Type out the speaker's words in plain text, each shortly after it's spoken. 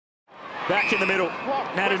Back in the middle,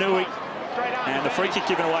 Natanui. And the free kick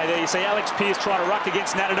given away there. You see Alex Pearce try to ruck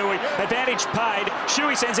against Natanui. Advantage paid.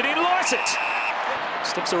 Shuey sends it in. Lycett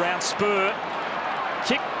slips around Spur.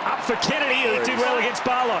 Kick up for Kennedy, who did well against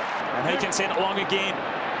Barlow. And he can send it long again.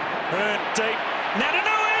 Hearn deep.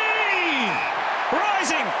 Natanui!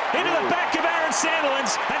 Rising into the back of Aaron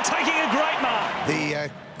Sandilands and taking a great mark.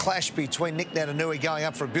 The clash between Nick Natanui going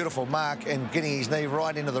up for a beautiful mark and getting his knee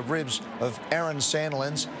right into the ribs of Aaron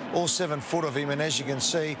Sandilands, all 7 foot of him, and as you can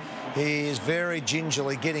see, he is very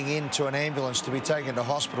gingerly getting into an ambulance to be taken to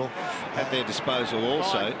hospital. At their disposal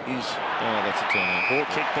also is... Oh, that's a turnover. Poor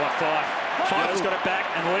kick by Fife. Fife's got it back,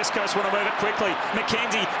 and West Coast want to move it quickly.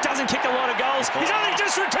 McKenzie doesn't kick a lot of goals. He's only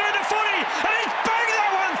just returned the footy, and he's banged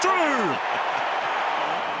that one through.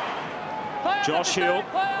 Josh Hill,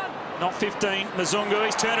 not 15. Mzungu,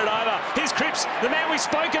 he's turned it over. Here's Cripps, the man we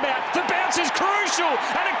spoke about. The bounce is crucial,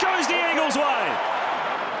 and it goes the Eagles' way.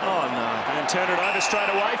 Oh, no. And turn it over straight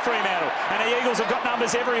away, Fremantle. And the Eagles have got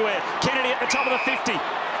numbers everywhere. Kennedy at the top of the 50.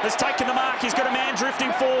 Has taken the mark. He's got a man drifting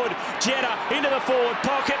forward. Jetta into the forward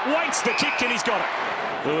pocket. Waits the kick, and he's got it.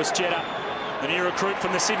 Lewis Jetta, the new recruit from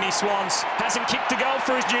the Sydney Swans, hasn't kicked a goal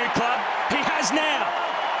for his new club. He has now.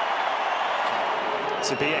 This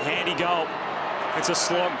would be a handy goal. It's a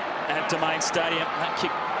slog at Domain Stadium. That kick,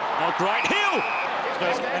 not great. Hill!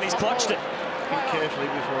 And he's clutched it. Think carefully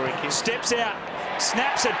before he kicks. Steps out.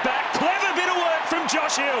 Snaps it back. Clever bit of work from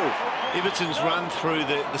Josh Hill. Ibbetson's run through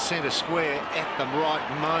the centre square at the right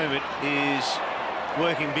moment is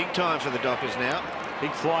working big time for the Dockers now.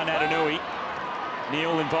 Big fly Natanui.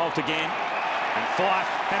 Neal involved again. And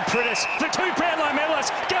Fife and Prittis, the 2 Brownlow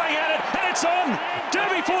medalists, going at it, and it's on.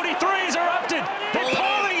 Derby 43 is erupted. They're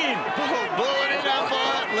piling in. Blow it in,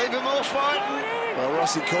 umpire. Leave them all fighting. Well,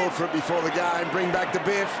 Rossi called for it before the game. Bring back the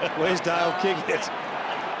biff. Where's Dale kicking it?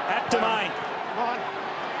 At Domain.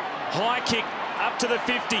 High kick up to the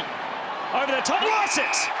 50. Over the top,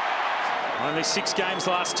 Lycett. Only 6 games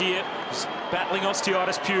last year. He's battling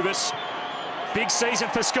osteitis pubis. Big season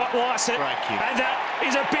for Scott Lycett. And that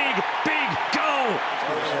is a big, big goal.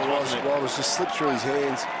 It was just slipped through his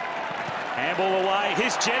hands. Handball away.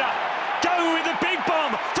 Here's Jetta. Go with the big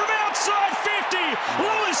bomb from outside 50.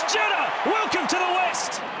 Lewis Jetta, welcome to the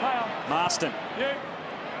West. Marston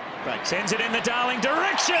sends it in the Darling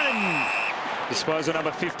direction. Disposal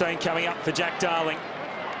number 15 coming up for Jack Darling.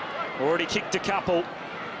 Already kicked a couple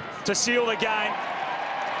to seal the game.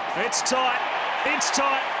 It's tight, but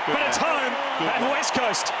it's home, and West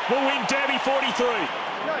Coast will win Derby 43.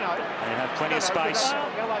 They have plenty of space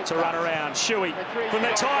to run around. Shuey from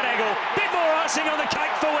the tight angle. Bit more icing on the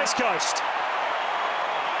cake for West Coast.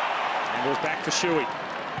 Handball's back for Shuey,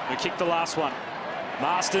 who kicked the last one.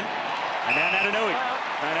 Marston, and now Natanui.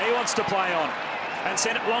 And he wants to play on. And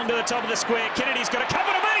send it long to the top of the square. Kennedy's got a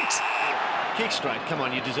couple to beat. Kick straight. Come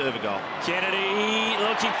on, you deserve a goal. Kennedy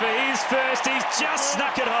looking for his first. He's just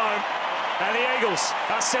snuck it home. And the Eagles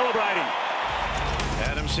are celebrating.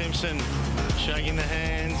 Adam Simpson shaking the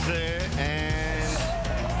hands there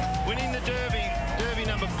and winning the Derby. Derby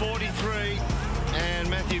number 43. And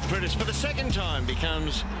Matthew Prittis, for the 2nd time,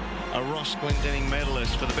 becomes a Ross Glendenning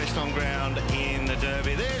medalist for the best on ground in the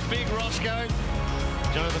Derby. There's big Roscoe.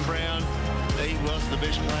 Jonathan Brown. He was the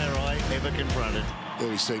best player I ever confronted. There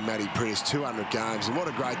we see Matty Prittis, 200 games, and what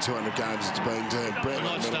a great 200 games it's been to him. I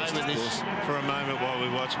might stay with this for a moment while we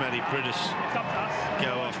watch Matty Prittis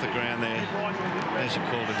go off the ground there. As you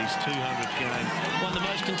called it, his 200th game. One of the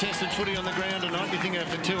most contested footy on the ground tonight. You think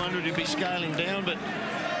after 200 he'd be scaling down, but